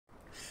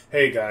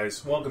Hey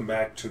guys, welcome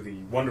back to the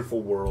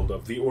wonderful world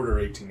of The Order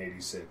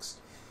 1886.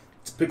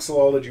 It's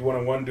Pixelology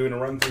 101 doing a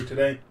run-through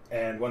today,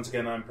 and once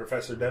again I'm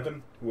Professor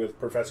Devin with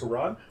Professor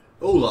Rod.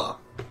 Hola.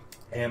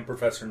 And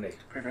Professor Nate.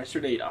 Professor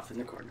Nate off in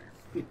the corner.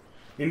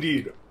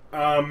 Indeed.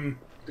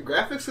 The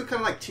graphics look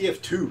kind of like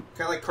TF2, kind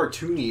of like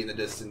cartoony in the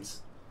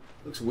distance.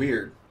 Looks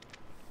weird.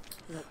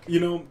 Look, You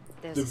know,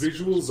 the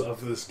visuals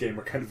of this game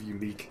are kind of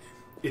unique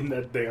in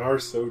that they are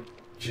so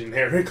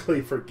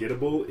generically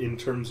forgettable in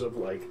terms of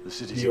like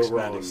the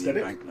overall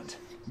aesthetic,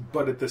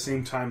 but at the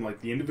same time, like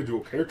the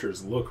individual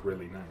characters look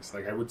really nice.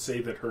 Like I would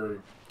say that her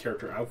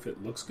character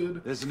outfit looks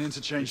good. There's an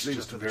interchange leader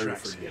just for the very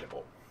tracks.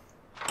 forgettable.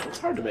 It's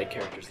hard to make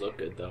characters look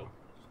good, though.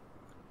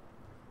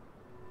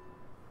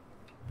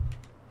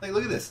 Like,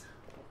 look at this.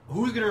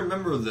 Who's going to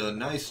remember the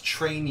nice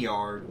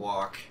Trainyard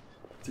walk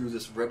through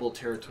this rebel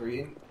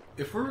territory? And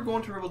if we were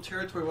going to rebel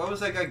territory, why was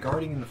that guy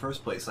guarding in the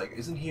first place? Like,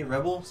 isn't he a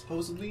rebel,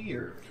 supposedly?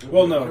 Or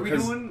Well, no, what are we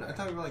 'cause doing? I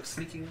thought we were, like,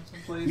 sneaking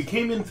someplace. We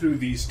came in through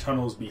these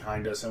tunnels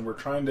behind us, and we're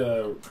trying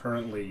to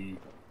currently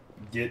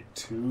get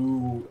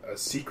to a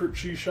secret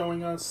she's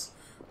showing us,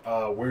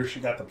 where she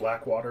got the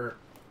black water.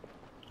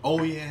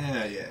 Oh,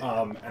 yeah.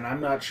 And I'm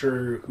not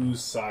sure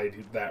whose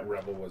side that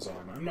rebel was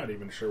on. I'm not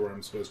even sure where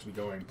I'm supposed to be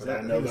going, but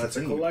I know that's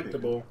a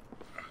collectible.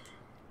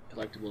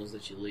 Collectibles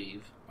that you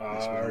leave.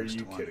 Are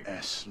you kidding?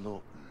 S.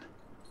 Lawton.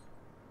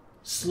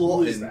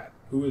 Who is Slaughton. that?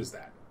 Who is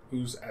that?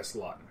 Who's S.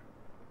 Lawton?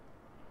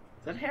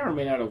 Is that hammer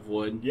made out of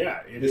wood?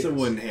 Yeah, It's a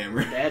wooden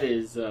hammer. That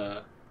is,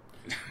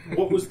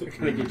 What was the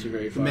gonna get you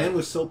very The far. man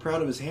was so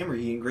proud of his hammer,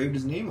 he engraved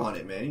his name on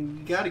it, man.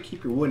 You gotta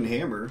keep your wooden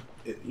hammer.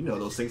 You know,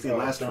 those things, they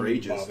last don't for even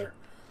ages. bother.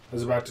 I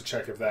was about to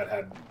check if that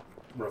had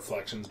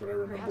reflections, but I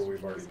remember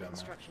we've already done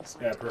that.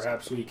 Yeah,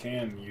 perhaps we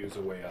can use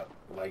a way up,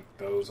 like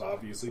those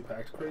obviously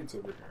packed crates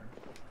over here.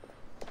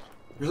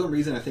 For some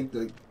reason, I think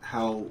like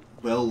how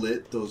well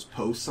lit those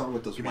posts are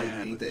with those Give me white a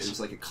hand paint, with that it this. was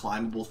like a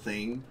climbable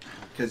thing.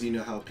 Because you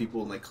know how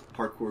people in like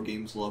parkour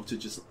games love to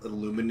just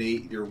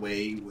illuminate your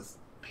way with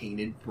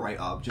painted bright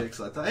objects.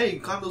 So I thought, hey,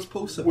 climb those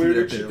posts up. Where to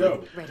did get she up go?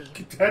 there. ready.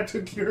 That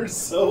took her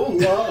so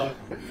long.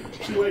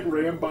 She like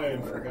ran by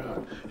and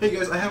forgot. Hey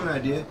guys, I have an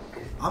idea.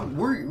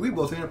 We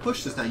both are gonna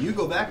push this now. You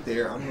go back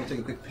there. I'm gonna take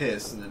a quick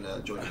piss and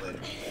then join you later.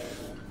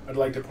 I'd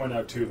like to point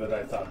out too that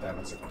I thought that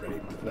was a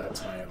crate.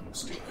 That's my own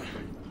stupid.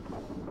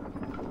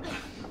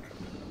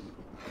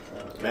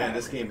 Man,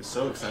 this game is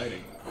so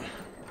exciting.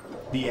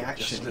 The Just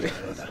action. a little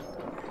further.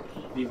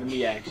 Even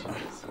the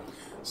actions.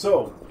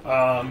 So,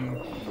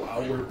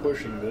 while we're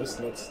pushing this,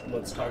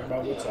 let's talk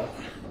about what's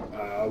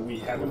up. We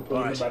haven't played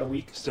in Alright, about a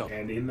week, stop.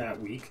 and in that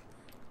week,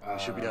 We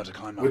should be able to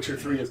climb up. Witcher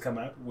 3 has come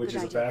out, which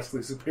is a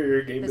vastly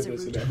superior game to There's a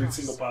this in root every house.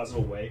 single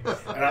possible way,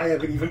 and I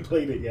haven't even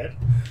played it yet.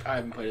 I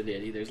haven't played it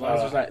yet either. As long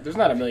as there's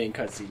not a million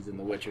cutscenes in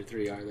The Witcher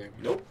 3, are there?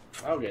 Nope.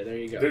 Okay, there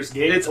you go. There's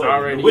gameplay. It's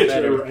already in Witcher,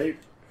 better. right?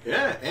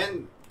 Yeah,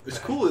 and what's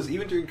cool is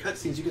even during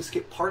cutscenes, you can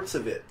skip parts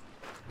of it,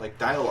 like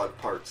dialogue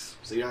parts,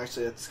 so you don't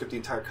actually have to skip the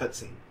entire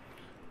cutscene.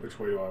 Which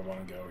way do I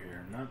want to go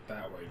here? Not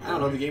that way. I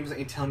don't know. The game's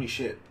ain't telling you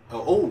shit.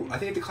 Oh, I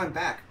think you have to climb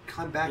back.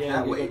 Climb back Yeah,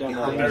 that you way. go down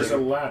behind that There's you.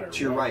 a ladder.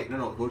 To your what? right.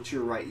 No, go to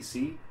your right. You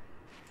see?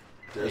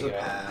 There's There a you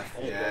go. path.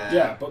 There you Yeah.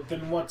 Yeah, but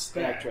then what's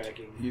that?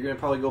 Backtracking. You're gonna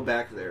probably go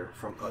back there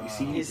from. You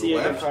see? You the see it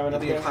left. climbing I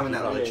up think you're there? climbing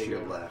that Oh, ledge there to you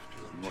your go. left.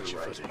 Watch To your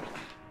your right. footing.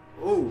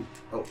 Oh,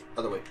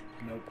 other way.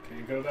 Nope,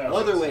 can't go that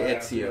Other way. way, so I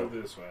have to Ezio.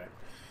 go this way.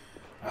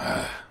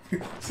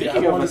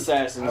 Speaking of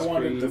Assassin's I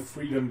wanted Creed, the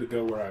freedom to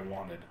go where I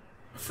wanted.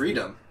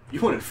 Freedom.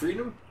 You wanted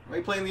freedom? Why are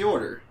you playing the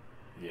Order?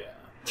 Yeah.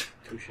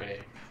 touche.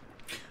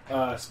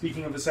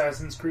 Speaking of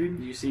Assassin's Creed,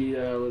 You see,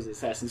 was it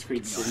Assassin's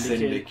Creed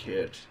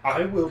Syndicate?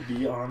 I will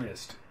be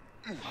honest.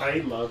 I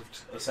loved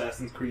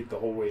Assassin's Creed the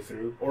whole way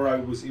through, or I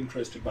was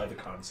interested by the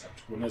concept.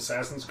 When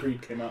Assassin's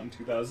Creed came out in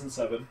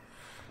 2007,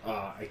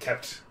 I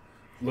kept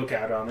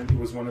lookout on it. It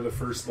was one of the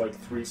first like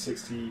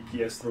 360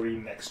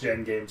 PS3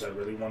 next-gen games I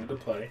really wanted to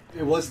play.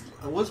 It was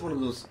one of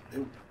those.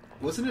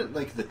 Wasn't it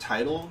like the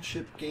title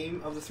ship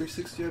game of the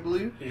 360? I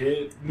believe.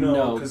 No,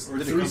 No. because Or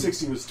did it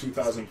 360 was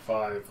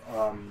 2005.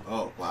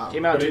 Oh wow.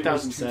 Came out But in it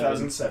was 2007.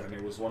 2007.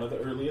 It was one of the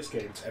earliest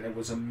games, and it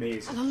was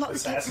amazing. And a lot of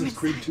Assassin's games-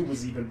 Creed 2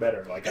 was even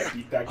better. Like, I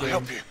beat that I'll game.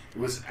 help you. It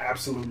was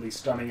absolutely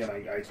stunning, and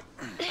I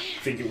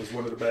think it was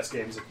one of the best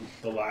games of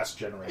the last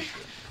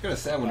generation. I'm gonna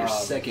say when your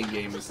second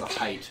game is the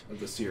height of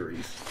the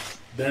series.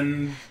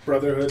 Then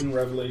Brotherhood and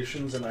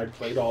Revelations, and I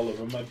played all of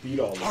them. I beat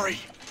all of them. Hurry!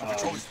 The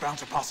patrol is bound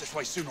to pass this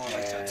way sooner or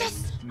later.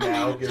 And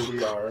now here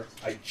we are.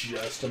 I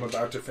just am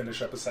about to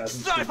finish up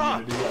Assassin's Creed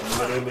Sniper! Unity. I'm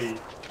literally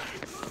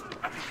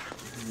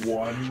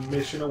one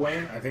mission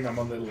away. I think I'm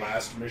on the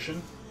last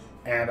mission.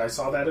 And I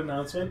saw that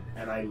announcement,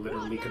 and I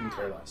literally couldn't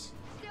care less.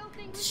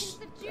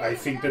 I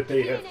think that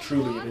they have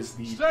truly, it is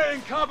the Stay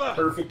in cover!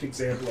 perfect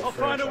example of I'll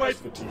find a way-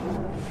 franchise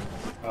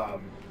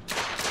fatigue.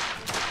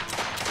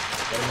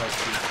 What am I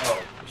shooting?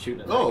 Oh,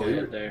 Shooting at Oh, that guy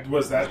you're- up there.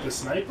 was that the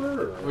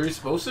sniper? Or? Were you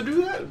supposed to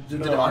do that? Did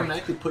No, it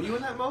automatically put you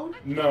in that mode?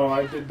 No,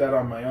 I did that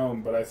on my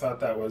own, but I thought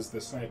that was the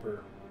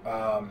sniper.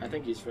 I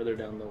think he's further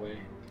down the way.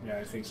 Yeah,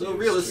 I think So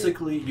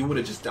realistically, you would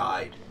have just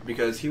died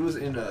because he was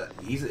in a.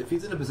 If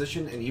he's in a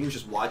position and he was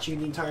just watching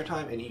the entire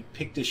time and he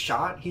picked his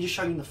shot, he just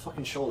shot you in the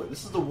fucking shoulder.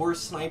 This is the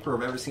worst sniper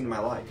I've ever seen in my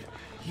life.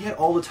 He had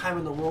all the time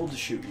in the world to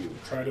shoot you.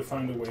 Try to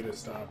find a way to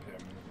stop him.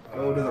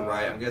 Go to the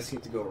right. I'm guessing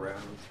you have to go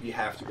around. You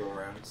have to go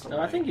around. No,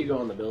 I think you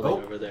go in the building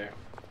over there.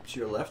 To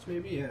your left,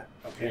 maybe. Yeah.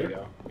 Okay. There you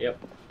go. Yep.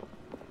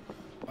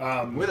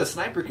 Where the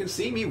sniper can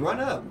see me, run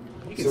up.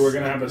 So we're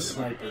gonna have a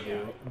sniper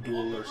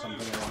duel or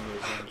something along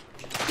those lines.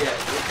 Yeah,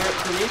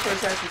 for me, for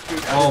Assassin's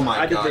Creed,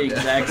 I did the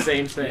exact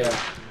same thing.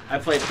 Yeah. I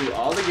played through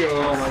all the games.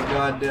 Oh my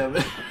god, damn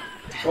it.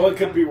 Well, it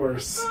could be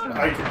worse.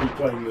 I could be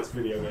playing this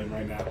video game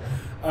right now.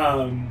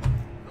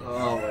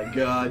 Oh my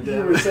god, damn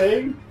You were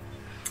saying?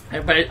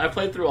 I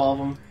played through all of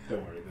them.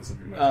 Don't worry, this will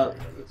be much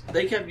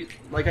They kept,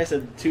 like I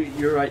said, 2.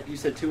 You're right. You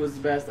said 2 was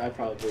the best. I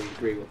probably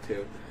agree with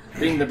 2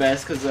 being the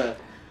best because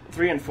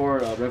 3 and 4,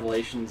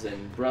 Revelations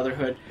and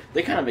Brotherhood,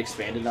 they kind of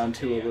expanded on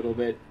 2 a little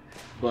bit,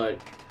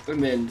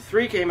 and then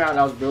 3 came out and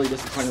I was really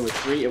disappointed with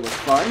 3. It was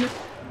fun,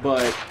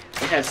 but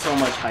it had so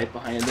much hype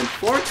behind it. And then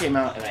 4 came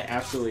out and I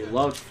absolutely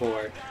loved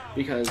 4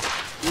 because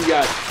you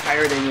got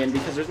pirating in,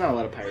 because there's not a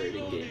lot of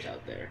pirating games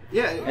out there.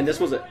 Yeah. And this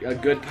was a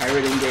good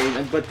pirating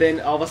game, but then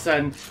all of a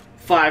sudden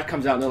 5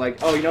 comes out and they're like,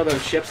 oh, you know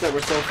those ships that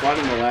were so fun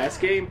in the last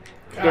game?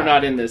 They're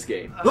not in this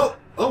game.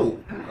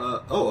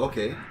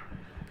 Okay.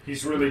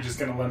 He's really just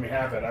gonna let me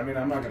have it. I mean,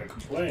 I'm not gonna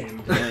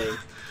complain.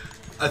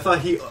 I thought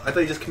he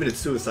just committed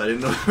suicide. I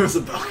didn't know there was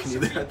a balcony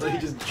there. I thought he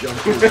just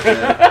jumped in his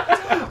bed.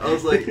 I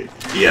was like,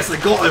 yes, I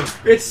got him!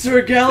 It's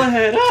Sir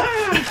Galahad!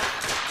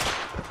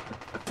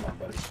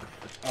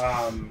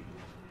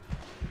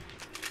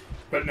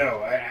 But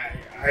no,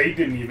 I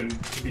didn't even,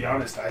 to be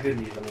honest, I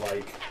didn't even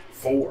like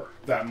 4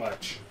 that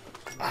much.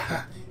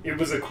 It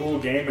was a cool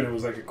game and it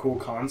was like a cool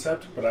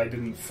concept, but I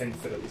didn't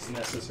think that it was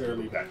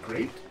necessarily that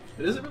great.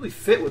 It doesn't really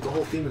fit with the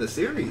whole theme of the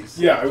series.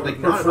 Yeah, I would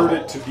preferred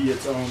it to be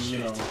its own,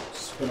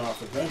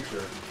 spin-off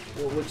adventure.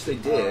 Well, which they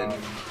did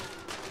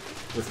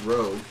with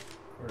Rogue.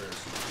 Where is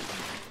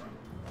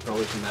it?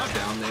 Probably from that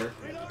down there.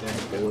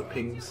 The bullet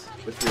pings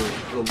with the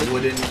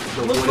wooden.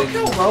 Look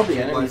how well the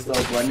enemies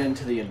though blend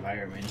into the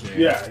environment here.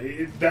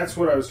 Yeah, that's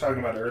what I was talking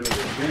about earlier.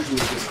 Visually,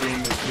 this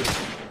game is just...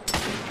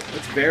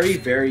 It's very,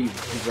 very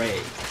gray.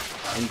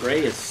 And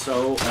gray is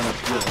so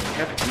unappealing. You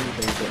have to do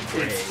things with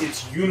gray.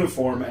 It's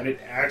uniform, and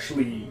it's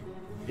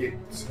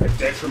a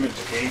detriment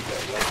to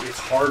gameplay. Like, it's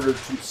harder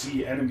to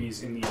see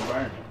enemies in the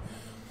environment.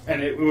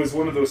 And it was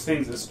one of those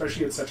things,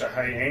 especially at such a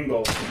high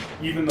angle,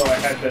 even though I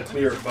had the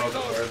clear above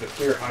or the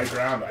clear high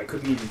ground, I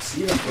couldn't even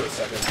see them for a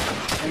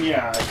second. And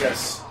yeah, I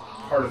guess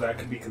part of that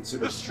could be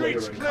considered player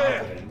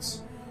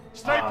incompetence.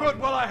 Stay put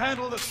while I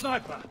handle the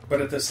sniper. But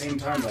at the same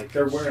time, like,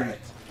 they're wearing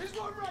it.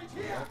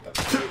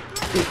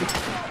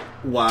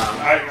 Wow.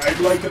 I'd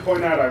like to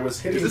point out I was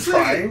hitting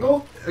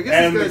triangle,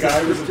 and the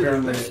guy was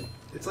apparently...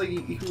 It's like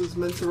he was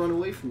meant to run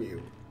away from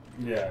you.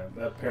 Yeah,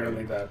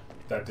 apparently that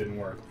didn't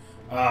work.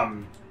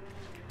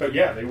 But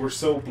yeah, they were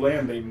so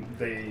bland,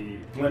 they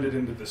blended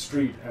into the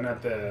street, and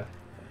at the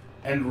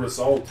end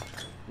result,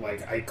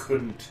 like, I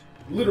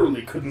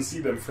literally couldn't see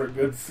them for a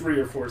good 3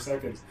 or 4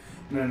 seconds,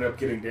 and ended up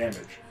getting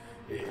damage.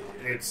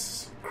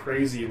 It's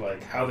crazy,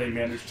 like, how they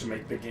managed to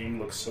make the game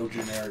look so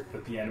generic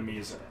that the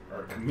enemies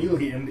are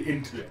chameleoned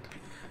into it.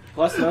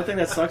 Plus, another thing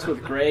that sucks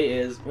with gray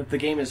is, if the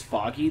game is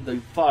foggy,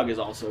 the fog is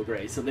also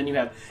gray. So then you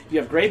have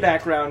gray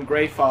background,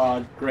 gray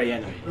fog, gray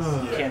enemies.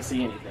 You can't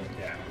see anything.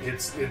 Yeah,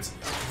 it's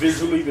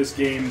visually, this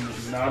game,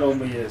 not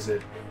only is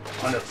it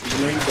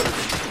unappealing, but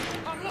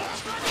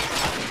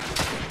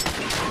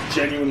it's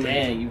genuinely...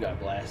 Dang, you got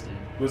blasted.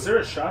 Was there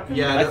a shotgun?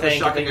 Yeah, I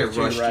think it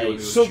rushed you.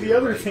 So the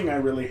other thing I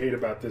really hate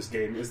about this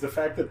game is the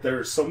fact that there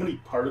are so many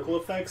particle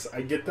effects.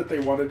 I get that they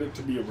wanted it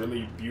to be a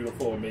really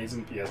beautiful,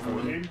 amazing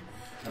PS4 game.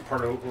 And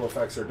particle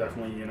effects are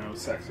definitely,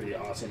 sexy,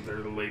 awesome.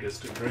 They're the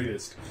latest and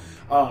greatest.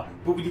 But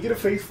when you get a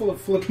face full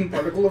of flipping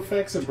particle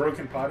effects and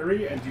broken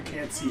pottery and you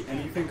can't see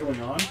anything going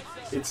on,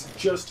 it's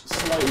just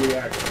slightly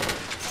accurate.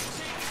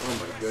 Oh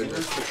my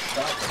goodness. Where's the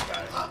shotgun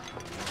guy?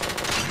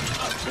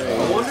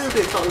 I wonder if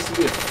they thought this would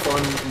be a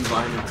fun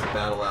environment to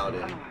battle out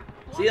in.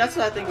 See, that's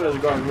what I think it was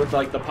going with,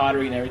 like, the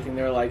pottery and everything.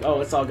 They were like,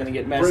 oh, it's all going to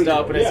get messed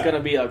up, and it's going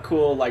to be a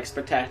cool, like,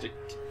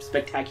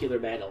 spectacular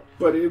battle.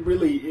 But it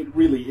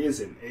really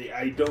isn't.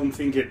 I don't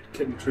think it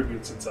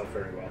contributes itself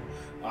very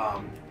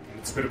well.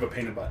 It's a bit of a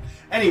pain in the butt.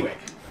 Anyway,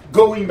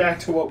 going back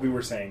to what we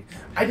were saying,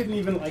 I didn't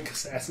even like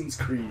Assassin's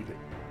Creed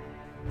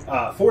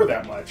 4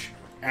 that much.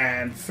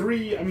 And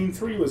 3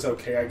 was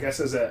okay. I guess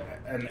as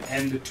an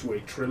end to a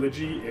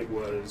trilogy, it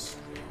was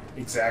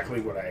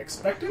exactly what I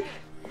expected.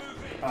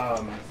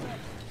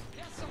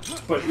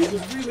 But it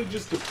was really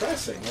just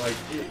depressing. Like,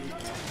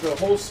 the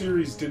whole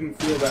series didn't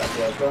feel that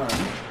well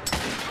done.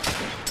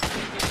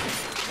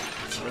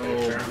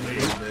 Oh,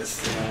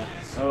 goodness. Yeah.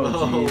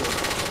 Oh,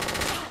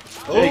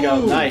 jeez. There you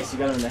go. Nice. You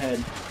got him in the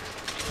head.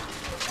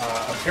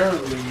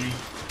 Apparently...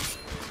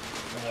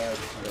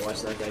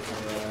 watch that guy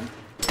come around.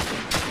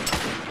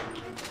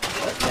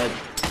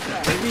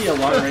 Yeah, maybe a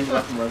long range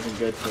weapon wasn't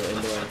good for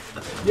indoor.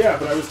 Yeah,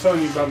 but I was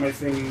telling you about my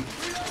thing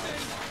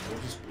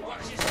We'll just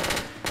block.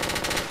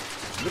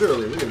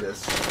 Literally, look at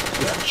this.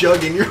 Just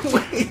jug in your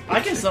way. I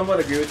can somewhat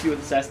agree with you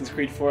with Assassin's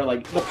Creed 4.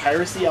 Like, the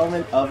piracy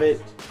element of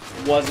it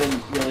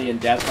wasn't really in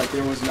depth. Like,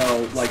 there was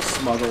no, like,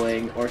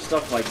 smuggling or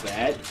stuff like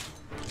that.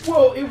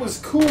 Well, it was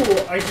cool.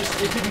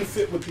 It didn't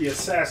fit with the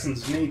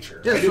assassin's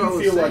nature. Yeah, I didn't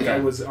feel like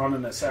saying. I was on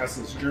an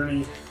assassin's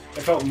journey. I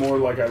felt more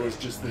like I was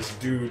just this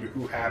dude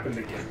who happened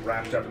to get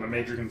wrapped up in a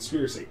major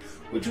conspiracy,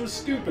 which was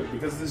stupid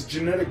because this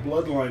genetic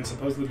bloodline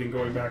supposedly been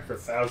going back for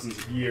thousands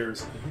of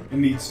years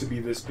and needs to be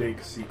this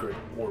big secret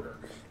order.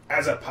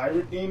 As a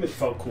pirate game, it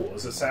felt cool.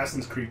 As an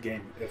Assassin's Creed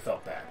game, it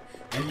felt bad.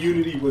 And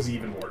Unity was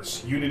even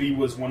worse. Unity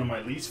was one of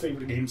my least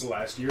favorite games of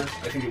last year.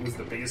 I think it was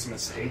the biggest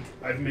mistake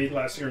I've made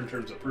last year in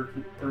terms of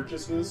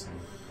purchases.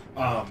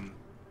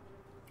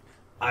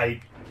 I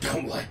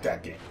don't like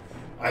that game.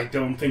 I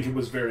don't think it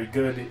was very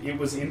good. It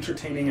was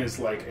entertaining as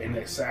like an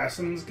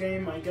Assassin's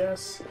game, I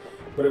guess,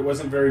 but it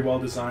wasn't very well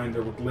designed.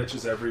 There were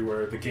glitches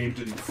everywhere. The game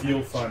didn't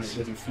feel fun. It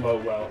didn't flow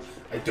well.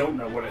 I don't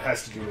know what it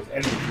has to do with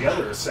any of the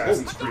other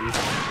Assassin's Creed.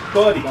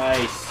 Buddy,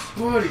 Nice.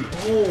 buddy,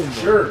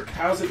 jerk.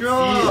 How's it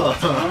feel?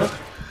 Huh?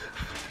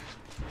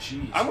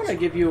 Jeez. I'm going to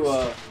give you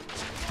a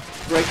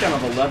breakdown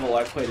of a level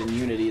I played in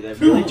Unity that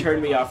really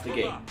turned me off the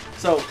game.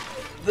 So,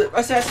 the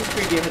Assassin's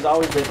Creed game has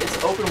always been,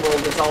 it's open world,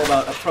 it's all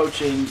about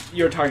approaching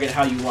your target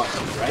how you want to,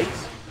 right?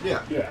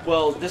 Yeah. Yeah.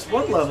 Well, this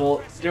one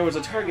level, there was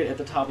a target at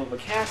the top of a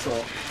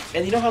castle,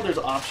 and you know how there's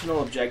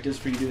optional objectives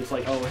for you to do? It's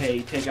like, oh,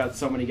 hey, take out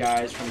so many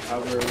guys from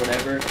cover or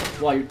whatever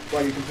while you're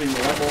completing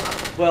the level.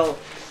 Well,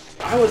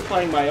 I was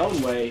playing my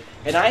own way,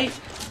 and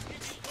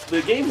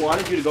the game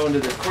wanted you to go into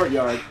this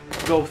courtyard,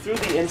 go through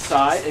the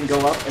inside, and go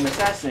up and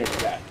assassinate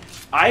the guy.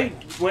 I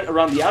went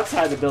around the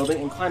outside of the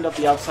building and climbed up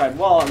the outside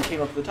wall and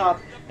came up to the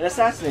top and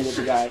assassinated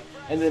the guy.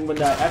 And then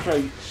after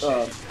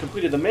I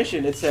completed the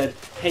mission, it said,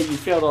 hey, you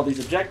failed all these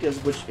objectives,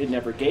 which it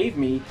never gave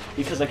me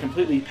because I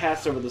completely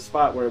passed over the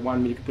spot where it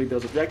wanted me to complete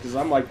those objectives.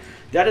 I'm like,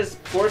 that is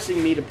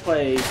forcing me to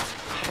play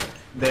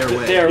Their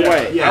way.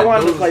 way. Yeah, I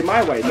wanted to those- play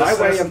my way. My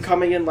way of Assassin's-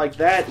 coming in like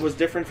that was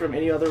different from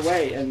any other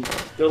way. And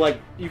they're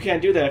like, you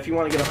can't do that. If you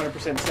want to get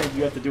 100% sync,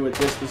 you have to do it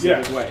this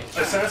specific way.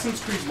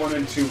 Assassin's Creed 1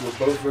 and 2 were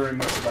both very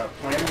much about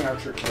planning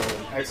out your kill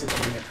and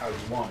executing it how you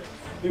want it.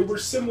 They were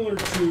similar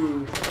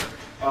to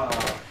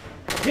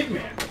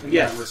Hitman in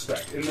Yes. that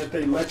respect, in that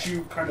they let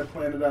you kind of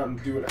plan it out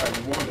and do it how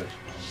you want it.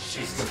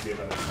 It's going to be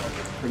another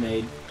second.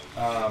 Grenade.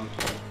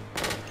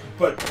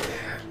 But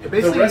the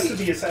Basically- rest of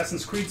the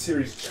Assassin's Creed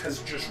series has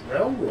just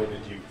railroaded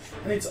you,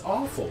 and it's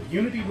awful.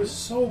 Unity was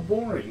so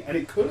boring, and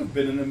it could have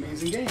been an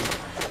amazing game.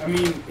 I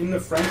mean, in the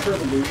French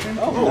Revolution...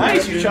 Oh, could you nice.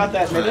 You imagine- shot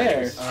that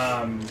midair.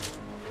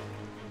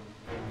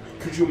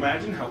 Could you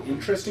imagine how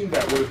interesting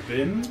that would have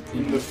been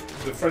in the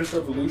French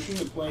Revolution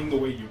and playing the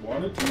way you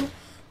wanted to?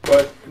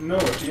 But no,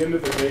 at the end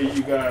of the day,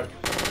 you got...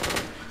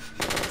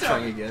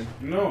 Trying again.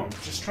 No, I'm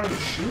just trying to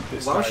shoot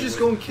this Why don't guy you just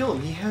with- go and kill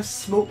him? He has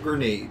smoke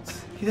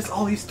grenades. That's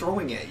all he's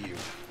throwing at you.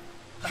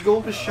 You go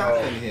up and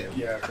shotgun him.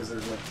 Yeah, because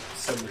there's a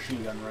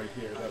submachine gun right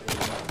here. That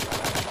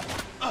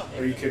would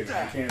Are you kidding?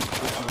 I can't...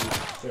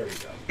 There we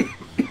go.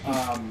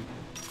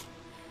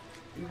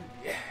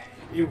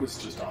 It was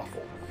just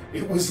awful.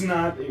 It was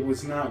not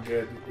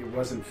good. It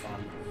wasn't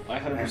fun. I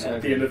 100% And at the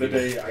agree end of the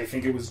with you. day, I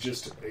think it was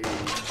just a...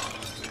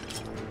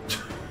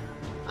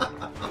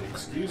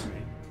 Excuse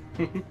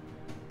me.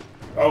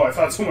 Oh, I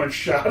thought someone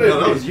shot it. No,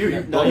 that was you.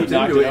 You No, you bumped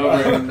knocked into it it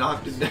over. and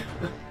knocked it down.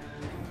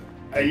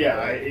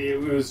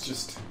 It was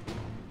just...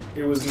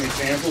 It was an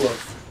example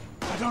of...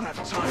 I don't have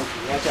time.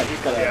 Watch out,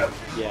 he's got a...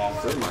 Yeah.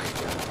 Thermite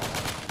gun.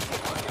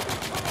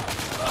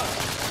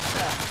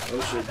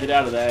 Oh shit, get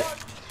out of that.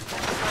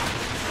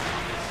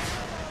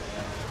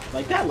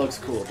 Like, that looks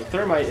cool. The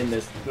thermite in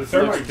this The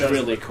thermite looks does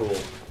really look cool.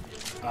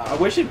 I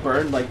wish it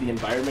burned, like, the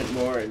environment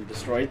more and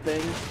destroyed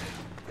things.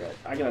 But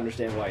I can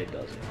understand why it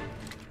doesn't.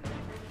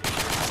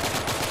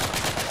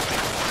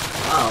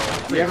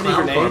 Wow. Do you have any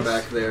Clown car grenades?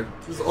 back there.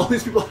 There's all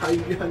these people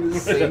hiding behind the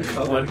same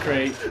cover. One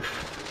crate.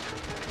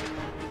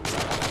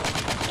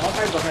 I'll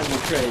hide behind the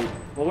crate.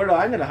 Well, where do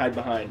I'm gonna hide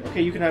behind?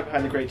 Okay, you can hide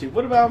behind the crate too.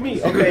 What about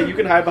me? Okay, you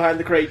can hide behind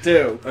the crate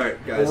too.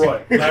 Alright, guys.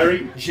 Alright,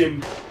 Larry,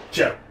 Jim,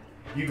 Joe.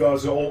 You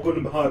guys are all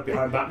going to hide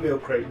behind that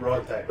milk crate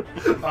right there.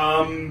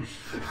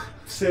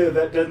 Sir,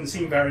 that doesn't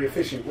seem very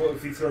efficient. What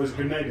if he throws a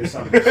grenade or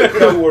something?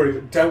 Don't worry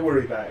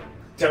about it.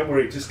 Don't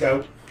worry, just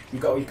go. We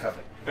got you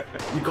covered.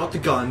 You got the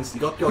guns, you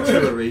got the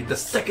artillery. The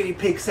second he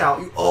peeks out,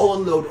 you all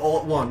unload all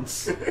at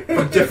once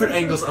from different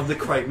angles of the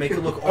crate. Make it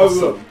look Oh, awesome.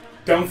 look.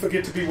 Don't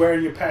forget to be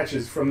wearing your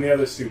patches from the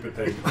other stupid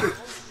thing.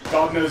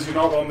 God knows you're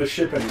not on the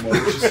ship anymore,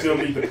 but you still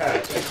need the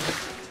patch.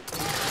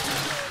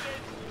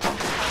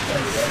 There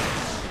you go.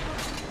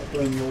 I'll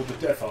blame you all to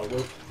death, I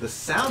will. The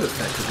sound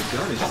effect of the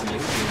gun is just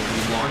amazing. When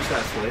you launch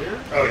that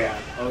flare, Oh,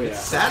 yeah. Oh yeah. it's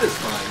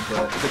satisfying,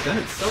 but the gun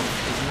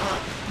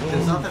itself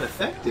is not that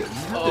effective.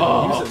 You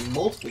have to use it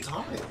multiple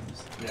times.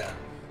 Yeah.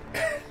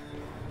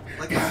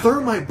 Like a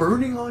thermite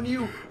burning on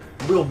you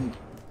will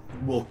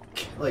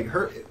like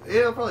hurt.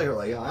 It'll probably hurt.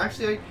 Like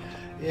actually,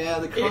 Yeah,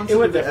 the It concept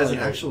would of it as an definitely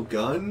hurt. actual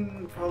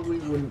gun probably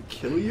wouldn't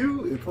kill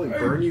you. It'd probably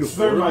burn you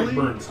Thermite horribly.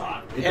 burns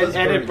hot. Does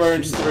And it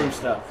burns extremely through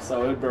stuff,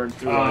 so it would burn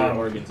through all your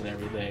organs and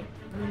everything.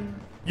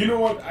 You know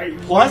what?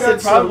 Plus, we got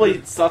it probably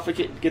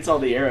gets all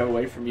the air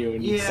away from you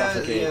and you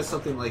suffocate. Yeah,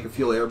 something like a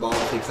fuel air bomb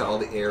takes out all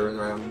the air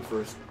around you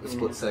for a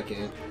split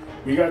second.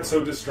 We got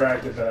so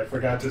distracted that I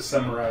forgot to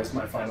summarize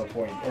my final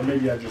point, or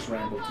maybe I just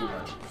rambled too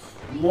much.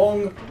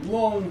 Long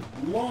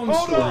Hold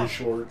story on.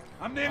 short,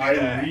 I'm nearly I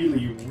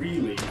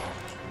there.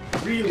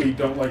 really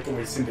don't like the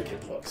way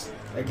Syndicate looks.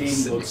 That game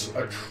looks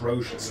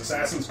atrocious.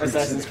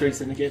 Assassin's Creed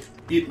Syndicate.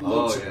 It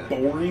looks yeah.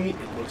 boring.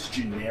 It looks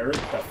generic.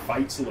 The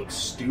fights look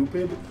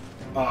stupid.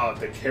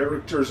 The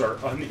characters are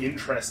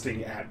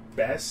uninteresting at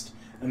best.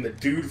 And the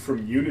dude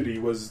from Unity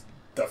was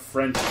the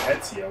French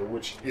Ezio,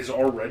 which is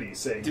already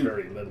saying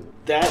very little.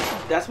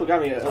 That's what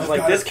got me. I was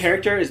like, this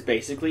character is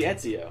basically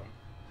Ezio.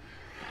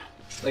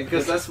 Like,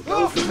 because that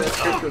was the best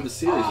character of the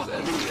series, is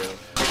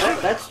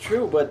Ezio. That's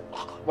true, but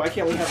why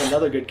can't we have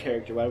another good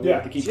character? Why do we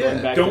have to keep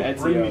going back to Don't Ezio?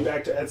 bring me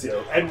back to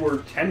Ezio.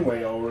 Edward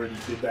Kenway already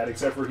did that,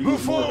 except for he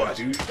was more of a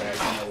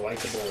douchebag and a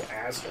likable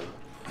asshole.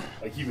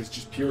 Like, he was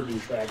just pure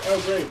douchebag. Oh,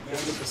 great, now I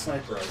get the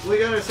sniper rifle. Well,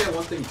 you gotta understand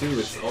one thing, too.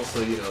 It's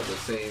also, you know,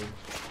 it's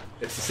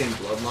the same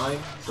bloodline,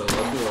 so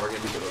those people are gonna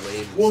be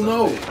related. in Well, some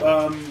no,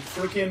 way.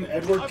 freaking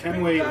Edward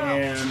Kenway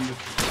and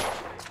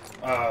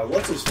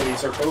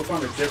what's-his-face are both on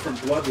a different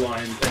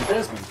bloodline than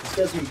Desmond, because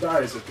Desmond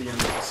dies at the end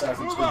of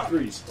Assassin's Creed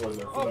 3, spoiler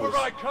for those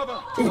Override cover.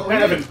 who Oh,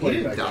 haven't he played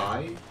didn't that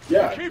die. game.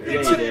 Yeah, Keep Yeah, your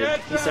he bloody did. head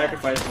He down.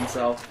 sacrificed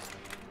himself.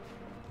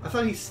 I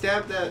thought he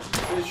stabbed that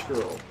fish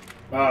girl.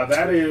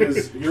 that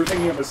is, you're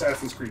thinking of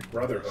Assassin's Creed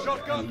Brotherhood,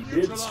 Shotgun and he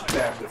did neutralized.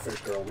 stab the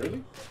fish girl,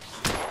 really?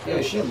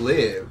 Yeah, she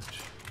lived.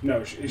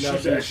 No, she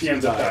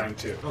ends up dying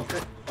too. Okay.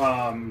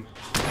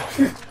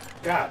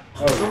 God.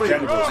 Oh, Somebody-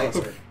 genitals, I that's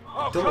right.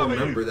 I'll don't cover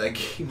remember you. that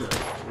game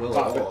well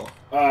Pop at all.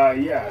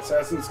 it. Yeah,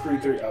 Assassin's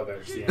Creed 3. Oh,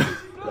 there's the end.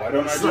 Why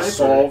don't I Sniper. just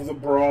solve the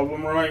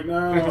problem right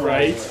now?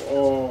 Right.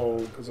 Oh,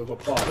 because of the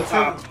plot.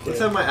 Let's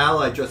have my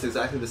ally dressed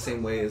exactly the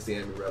same way as the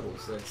enemy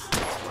rebels. That's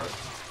smart.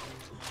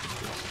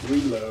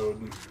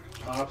 Reload.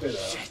 Pop it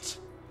up.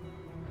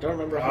 Don't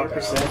remember Pop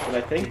 100%, out. but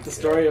I think the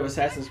story of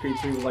Assassin's Creed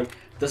 3 was like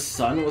the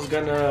sun was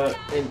gonna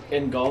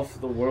engulf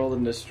the world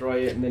and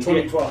destroy it, and then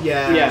 2012.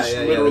 Yeah,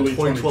 literally the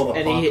 2012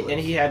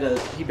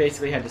 2012. he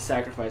basically had to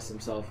sacrifice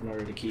himself in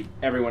order to keep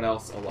everyone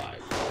else alive.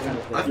 Kind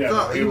of I thing. Yeah,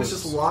 thought it he was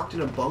was- just locked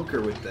in a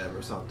bunker with them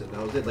or something.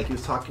 That was it. Like he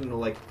was talking to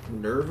like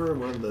Nerva,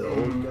 one of the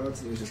old gods,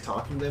 and he was just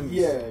talking to them.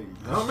 Yeah.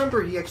 I don't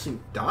remember he actually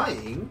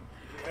dying.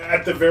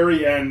 At the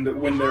very end,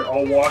 when they're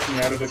all walking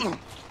out of the... Dude,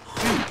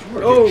 you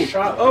were Oh, getting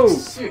shot oh. like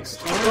 6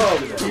 times Oh,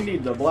 today. you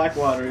need the black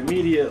water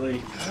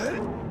immediately.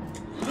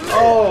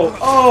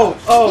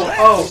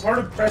 Oh. Part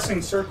of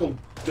pressing circle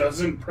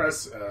doesn't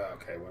press...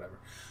 okay, whatever.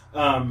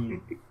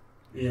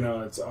 You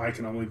know, I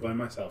can only blame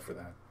myself for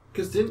that.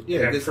 Because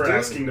And for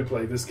asking to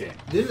play this game.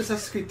 Didn't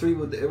Assassin's Creed 3,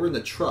 they were in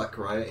the truck,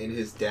 right? And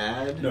his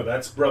dad... No,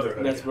 that's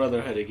Brotherhood. That's again.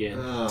 Brotherhood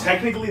again.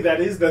 Technically, that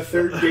is the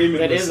third game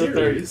in That the is the third.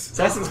 series.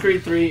 Assassin's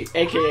Creed 3,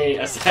 aka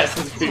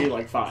Assassin's Creed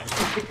like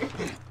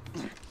 5.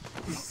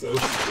 So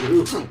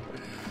true.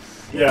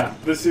 Yeah,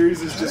 the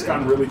series has just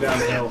gone really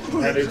downhill,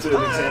 and it's an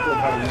example of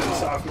how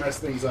Ubisoft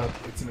messed things up.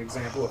 It's an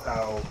example of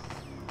how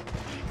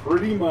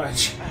pretty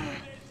much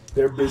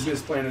their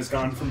business plan has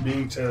gone from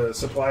being to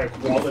supply a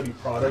quality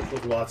product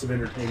with lots of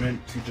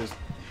entertainment to just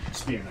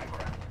spewing that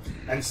crap.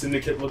 And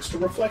Syndicate looks to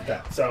reflect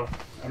that, so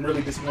I'm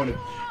really disappointed.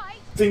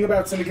 Thing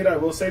about Syndicate I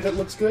will say that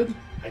looks good,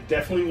 I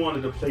definitely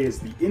wanted to play as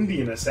the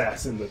Indian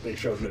assassin that they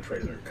showed in the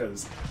trailer,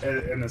 because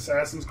an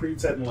Assassin's Creed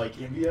set in, like,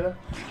 India,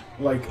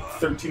 like,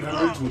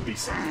 1300s would be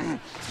sick.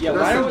 Yeah,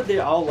 why would they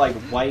all like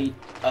white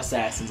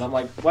assassins? I'm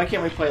like, why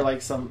can't we play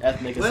like some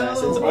ethnic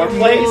assassins or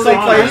play some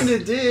Connor kinda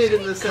did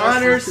in the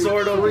Connor Assassin's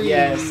Creed sort of 3.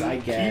 yes, I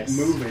guess.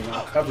 Keep moving,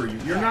 I'll cover you.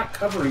 You're not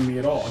covering me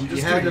at all. I'm You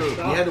just had getting to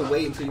shot.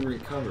 wait until you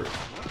recovered.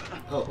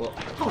 Oh well.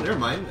 Oh, never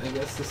mind. I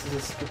guess this is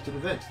a scripted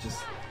event.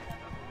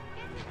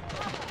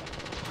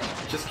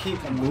 Just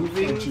keep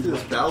moving through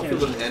this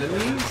battlefield of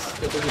enemies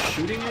that they're just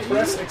shooting at you.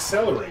 Press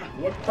accelerate.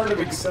 What part of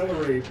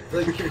accelerate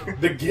Like,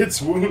 that gets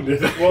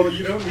wounded? Well,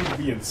 you don't need to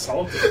be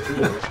insulted.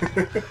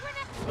 Too.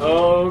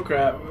 Oh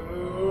crap!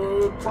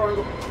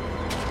 Triangle.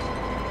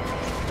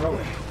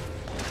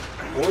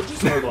 Or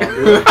just hold on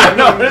to it. I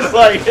know it's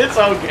like it's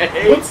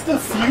okay. What's the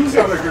fuse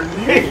on a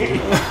grenade?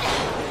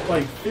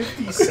 Like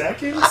 50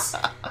 seconds?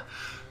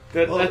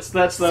 That's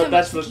the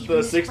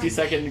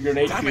 60-second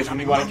grenade fuse when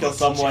you want to kill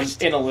someone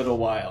in a little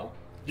while.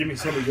 Give me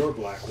some of your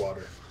black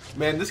water.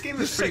 man, this game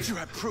is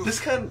pretty.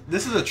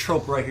 This is a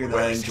trope right here that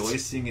I enjoy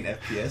seeing in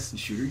FPS and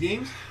shooter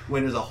games.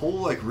 When there's a whole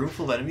like room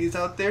full of enemies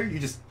out there, you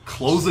just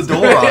close the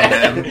door on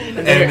them,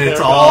 and it's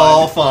they're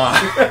all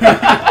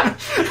fine.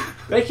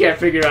 They can't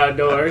figure out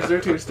doors. They're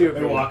too They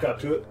stupid. walk up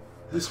to it.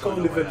 This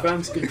kind of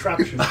advanced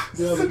contraption.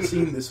 You haven't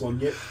seen this one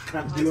yet.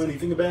 Can't do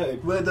anything about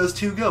it. Where'd those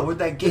two go? Where'd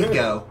that gate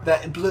go?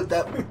 That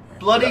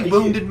bloody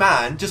wounded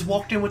man just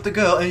walked in with the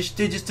girl and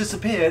they just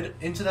disappeared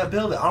into that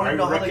building. I don't I even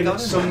know how they reckon got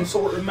it's in some there.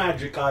 sort of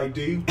magic I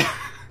do.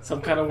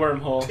 Some kind of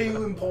wormhole.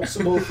 Too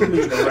impossible for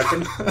me, I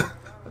reckon.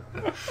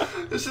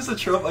 It's just a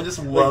trope I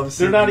just love They're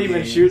seeing not in even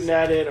games. shooting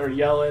at it or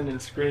yelling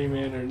and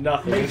screaming or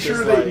nothing. Make It's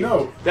sure just they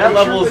know. That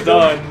Make sure level's they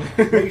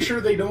done. Make sure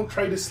they don't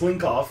try to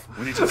slink off.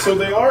 So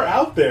they are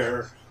out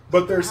there,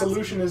 but their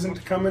solution isn't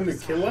to come in to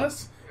kill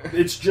us.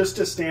 It's just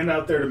to stand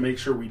out there to make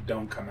sure we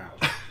don't come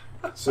out.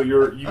 So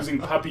you're using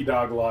puppy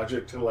dog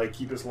logic to like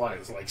keep us alive.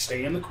 It's like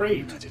stay in the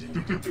crate.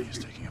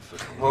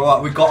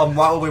 Well, we got them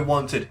right where we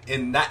wanted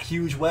in that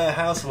huge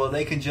warehouse where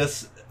they can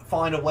just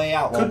find a way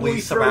out while we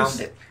surround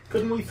it.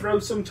 Couldn't we throw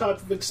some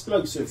type of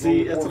explosive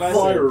See, or that's what I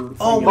fire? said.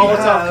 Oh, we Molotov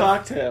have-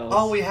 cocktails.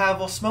 Oh, we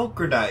have our smoke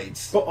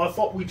grenades. But I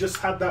thought we just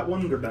had that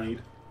one grenade.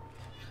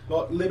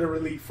 Like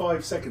literally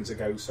 5 seconds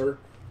ago, sir.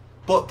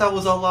 But that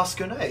was our last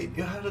grenade.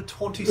 You had a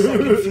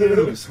 20-second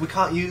fuse. We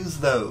can't use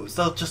those.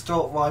 They'll just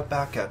throw it right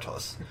back at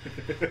us.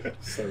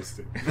 So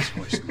stupid. This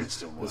hoist might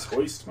still work. This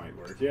hoist might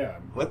work, yeah.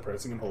 I'm What?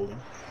 pressing and holding.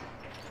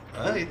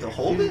 I need to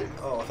hold it?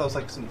 Oh, I thought it was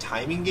like some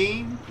timing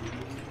game.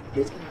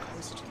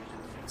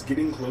 It's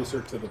getting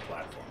closer to the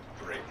platform.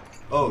 Great.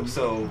 Oh,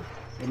 so...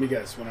 Let me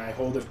guess, when I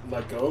hold it,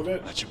 let go of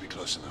it? That should be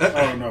close enough.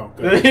 Oh no,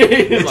 good.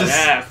 It Like, just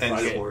fuck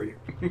ends it. for you.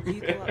 You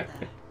go up there.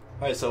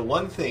 Alright, so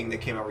one thing that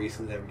came out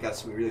recently that we got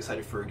some really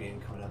excited for a game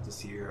coming out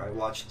this year. I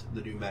watched the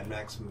new Mad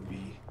Max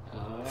movie,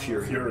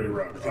 Fury. Fury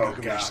Road. I think Oh I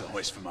can reach the god.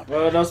 hoist from up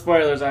Well, no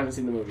spoilers. I haven't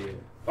seen the movie yet.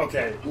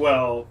 Okay,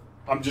 well,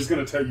 I'm just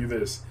gonna tell you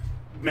this.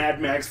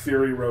 Mad Max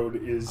Fury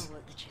Road is I'll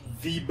let the chain.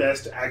 the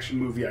best action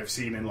movie I've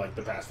seen in like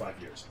the past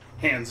 5 years.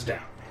 Hands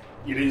down.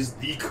 It is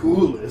the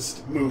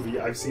coolest movie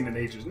I've seen in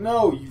ages.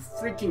 No, you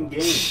freaking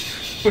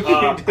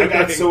game. I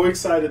got so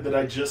excited that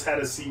I just had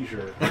a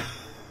seizure.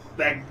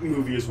 That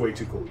movie is way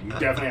too cool. You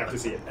definitely have to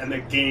see it. And the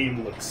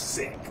game looks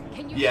sick.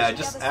 Can you Yeah, reach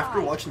the just other after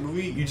side? watching the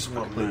movie, you just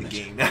want to play the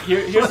game.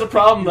 Here's the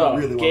problem, though.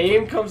 Really want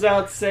Game to. comes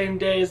out the same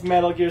day as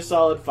Metal Gear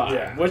Solid 5.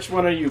 Yeah. Which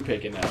one are you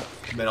picking up?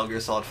 Metal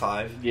Gear Solid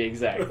 5. Yeah,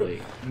 exactly.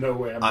 No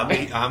way I'm I not.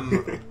 mean,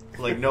 I'm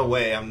like, no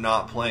way, I'm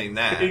not playing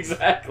that.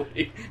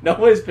 Exactly.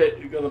 Nobody's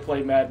going to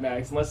play Mad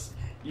Max unless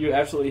you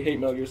absolutely hate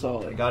Metal Gear I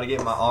Solid. gotta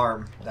get my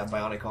arm, that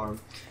bionic arm.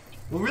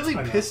 What really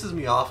I know. pisses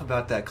me off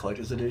about that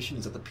collector's edition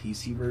is that the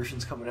PC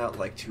version's coming out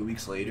like 2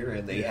 weeks later,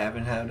 and they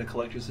haven't had a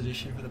collector's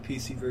edition for the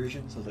PC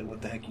version. So I was like,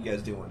 what the heck you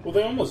guys doing? Well,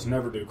 they almost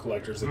never do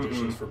collector's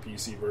editions for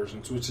PC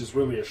versions, which is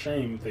really a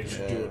shame. They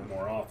should do Yeah. it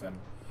more often.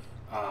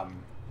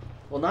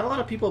 Well, not a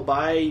lot of people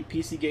buy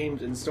PC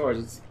games in stores.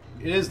 It's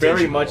It is very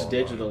digital, much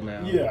digital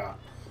now. Yeah,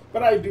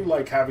 but I do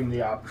like having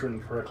the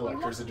option for a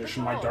collector's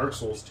edition. My Dark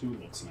Souls 2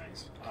 looks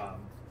nice.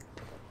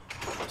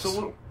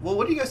 So, well,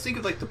 what do you guys think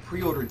of like the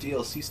pre-order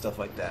DLC stuff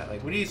like that?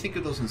 Like, what do you think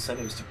of those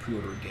incentives to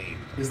pre-order a game?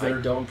 Is I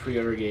there? don't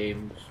pre-order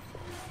games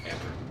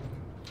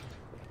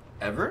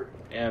Ever?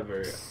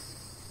 ever.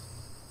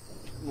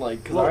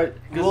 Like, cause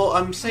Well,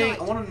 I'm saying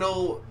I want to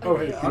know. Oh,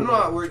 hey, I'm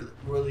not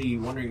really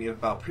wondering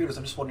about pre-orders.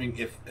 I'm just wondering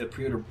if a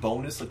pre-order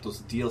bonus, like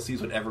those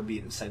DLCs, would ever be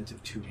an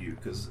incentive to you.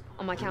 Because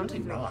On my count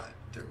really of three. not.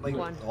 They're, like,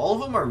 One. all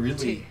of them are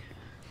really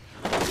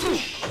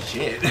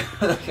shit.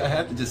 I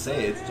have to just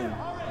say it's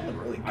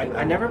really good.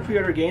 I never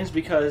pre-order games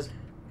because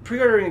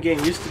pre-ordering a game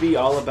used to be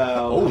all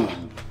about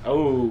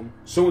oh,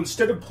 So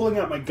instead of pulling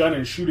out my gun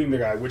and shooting the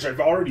guy, which I've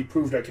already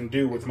proved I can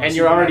do with my and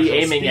you're already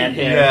supernatural aiming at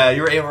speed, him. Yeah,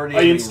 you're already.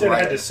 I instead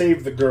right. had to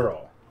save the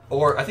girl.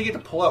 Or I think you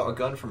have to pull out a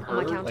gun from On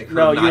my her, count. like her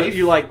No, knife.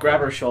 you like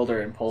grab her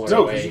shoulder and pull her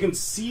No, away. because you can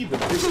see the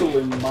pistol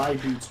in my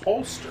dude's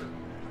holster.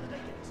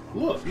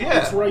 Look,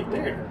 Yeah. it's right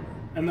there.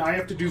 And I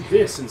have to do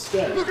this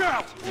instead. Look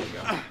out!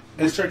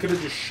 Which I could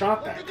have just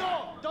shot that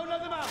guy. Don't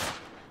let them out!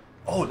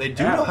 Oh, they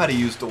do Ow. know how to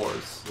use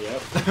doors.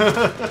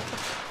 Yep.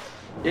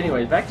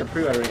 Anyway, back to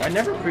pre-ordering. I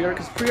never pre-order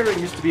because pre-ordering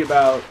used to be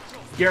about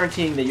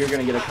guaranteeing that you're going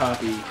to get a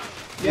copy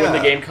when the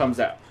Yeah. game comes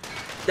out.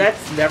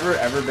 That's never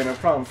ever been a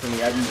problem for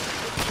me.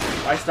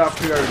 I stopped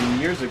pre-ordering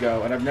years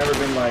ago, and I've never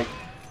been like,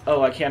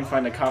 oh, I can't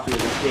find a copy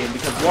of this game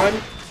because one,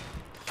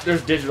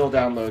 there's digital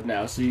download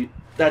now, so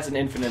that's an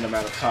infinite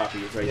amount of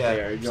copies right Yeah,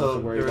 there. You don't so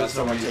have to worry there about is no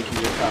someone reason.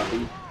 taking your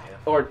copy.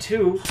 Or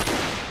two,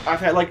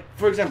 I've had, like,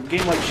 for example, a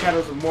game like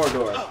Shadows of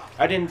Mordor.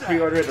 I didn't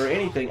pre-order it or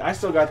anything. I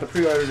still got the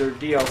pre-order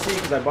DLC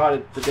because I bought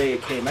it the day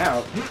it came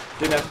out.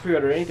 Didn't have to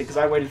pre-order anything because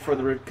I waited for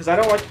the... Because I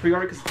don't like to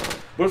pre-order because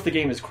what if the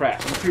game is crap?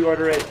 You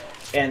pre-order it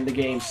and the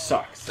game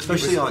sucks.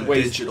 Especially on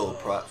Waste- digital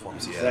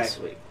platforms, yes.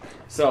 Exactly.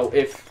 So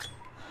if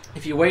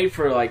you wait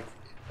for, like,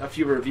 a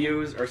few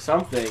reviews or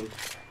something...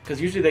 Because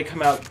usually they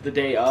come out the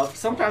day of.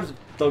 Sometimes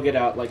they'll get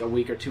out like a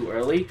week or two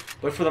early.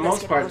 But for the Let's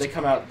most get part, out. they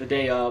come out the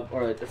day of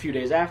or a few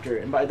days after.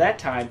 And by that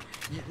time,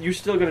 you're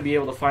still going to be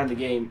able to find the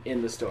game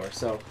in the store.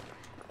 So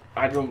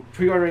I don't.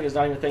 Pre-ordering is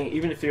not even a thing.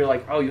 Even if you're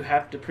like, oh, you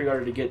have to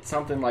pre-order to get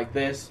something like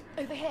this,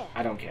 Over here.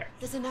 I don't care.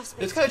 There's enough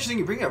space. It's kind of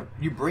interesting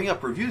you bring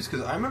up reviews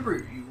because I remember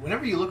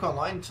whenever you look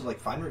online to like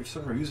find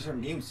certain reviews of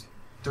certain games,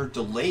 they're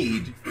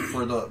delayed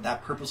for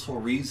that purposeful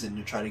reason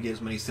to try to get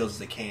as many sales as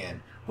they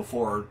can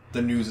before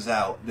the news is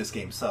out. This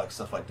game sucks,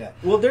 stuff like that.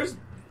 Well, there's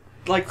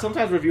like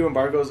sometimes review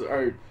embargoes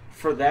are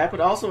for that,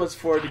 but also it's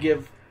for to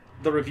give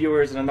the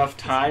reviewers enough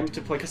time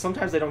to play, because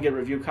sometimes they don't get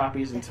review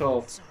copies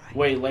until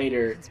way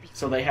later,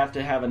 so they have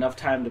to have enough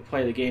time to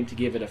play the game to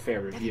give it a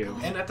fair review.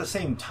 And at the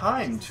same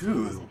time,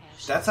 too,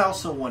 that's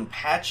also when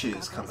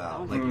patches come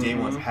out, like day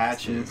one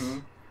patches. Mm-hmm.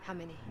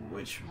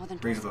 Which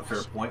brings up a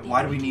fair point.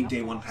 Why do we need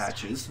day one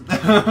patches?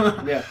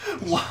 Yeah.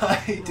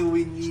 Why do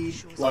we need...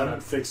 Why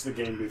not fix the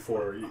game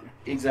before you...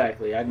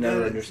 Exactly. I've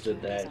never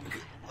understood that.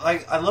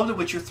 I love The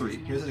Witcher 3.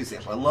 Here's an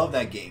example. I love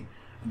that game.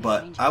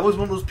 But I was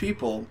one of those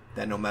people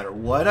that no matter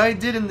what I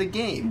did in the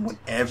game,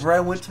 whenever I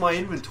went to my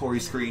inventory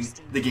screen,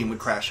 the game would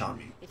crash on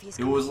me.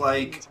 It was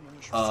like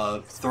a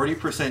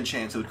 30%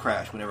 chance it would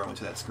crash whenever I went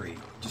to that screen.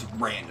 Just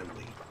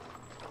randomly.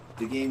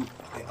 The game...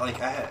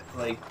 Like, I had...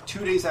 Like,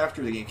 2 days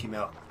after the game came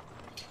out,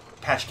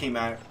 patch came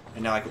out,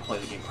 and now I could play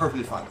the game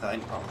perfectly fine without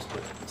any problems.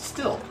 But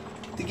still,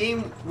 the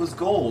game was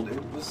gold.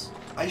 It was...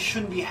 I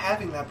shouldn't be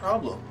having that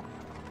problem.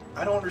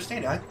 I don't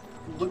understand it. I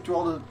looked through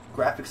all the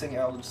graphics thing,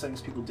 all the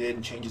settings people did,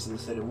 and changes that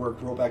said it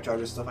worked, rollback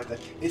charges, stuff like that.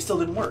 It still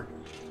didn't work.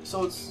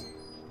 So it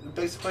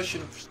begs the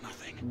question,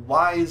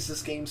 why is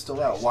this game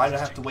still out? Why did I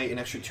have to wait an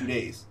extra 2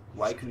 days?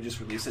 Why couldn't you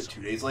just release it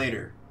 2 days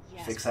later?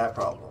 Fix that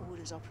problem.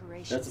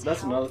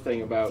 That's another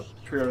thing about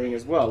pre-ordering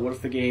as well. What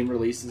if the game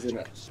releases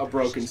in a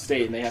broken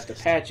state and they have to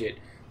patch it?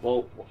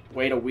 Well,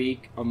 wait a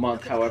week, a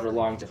month, however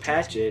long to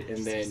patch it,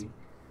 and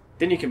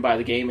then you can buy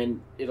the game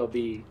and it'll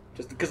be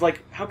just because,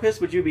 like, how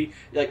pissed would you be?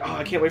 You're like, oh,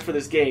 I can't wait for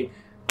this game.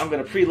 I'm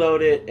gonna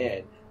preload it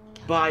and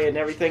buy it and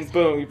everything.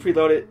 Boom, you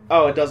preload it.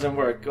 Oh, it doesn't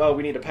work. Oh,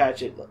 we need to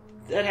patch it.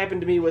 That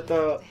happened to me with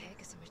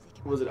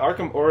was it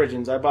Arkham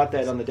Origins? I bought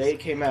that on the day it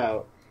came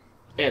out,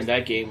 and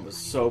that game was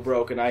so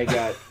broken. I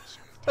got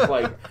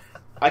like.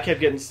 I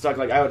kept getting stuck.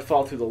 Like, I would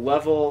fall through the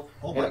level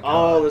and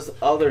all this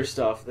other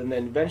stuff. And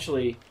then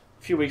eventually,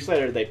 a few weeks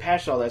later, they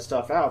patched all that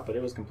stuff out, but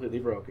it was completely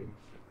broken.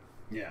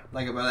 Yeah.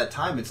 Like, by that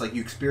time, it's like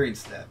you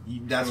experienced that.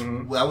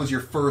 That was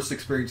your first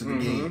experience of the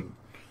game.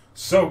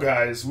 So,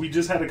 guys, we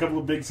just had a couple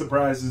of big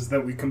surprises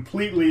that we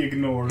completely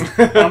ignored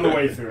on the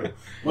way through.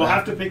 We'll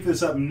have to pick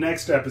this up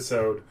next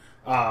episode,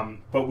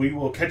 but we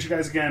will catch you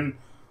guys again.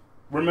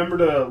 Remember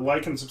to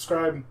like and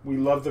subscribe. We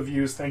love the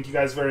views. Thank you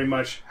guys very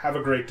much. Have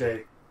a great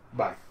day.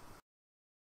 Bye.